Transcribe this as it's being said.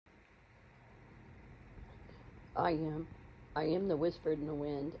I am. I am the whisper in the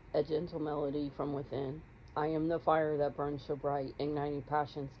wind, a gentle melody from within. I am the fire that burns so bright, igniting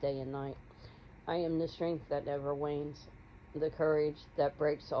passions day and night. I am the strength that never wanes, the courage that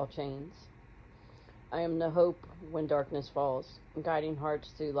breaks all chains. I am the hope when darkness falls, guiding hearts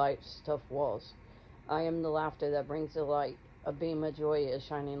through life's tough walls. I am the laughter that brings delight, a beam of joy, a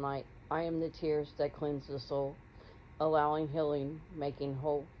shining light. I am the tears that cleanse the soul, allowing healing, making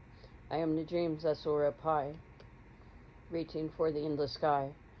whole. I am the dreams that soar up high, reaching for the endless sky.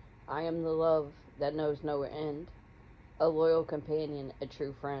 I am the love that knows no end, a loyal companion, a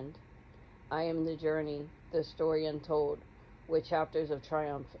true friend. I am the journey, the story untold, with chapters of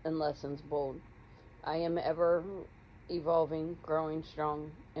triumph and lessons bold. I am ever evolving, growing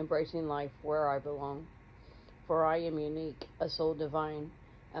strong, embracing life where I belong. For I am unique, a soul divine,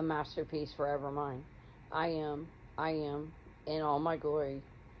 a masterpiece forever mine. I am, in all my glory,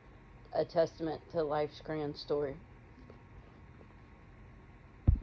 a testament to life's grand story.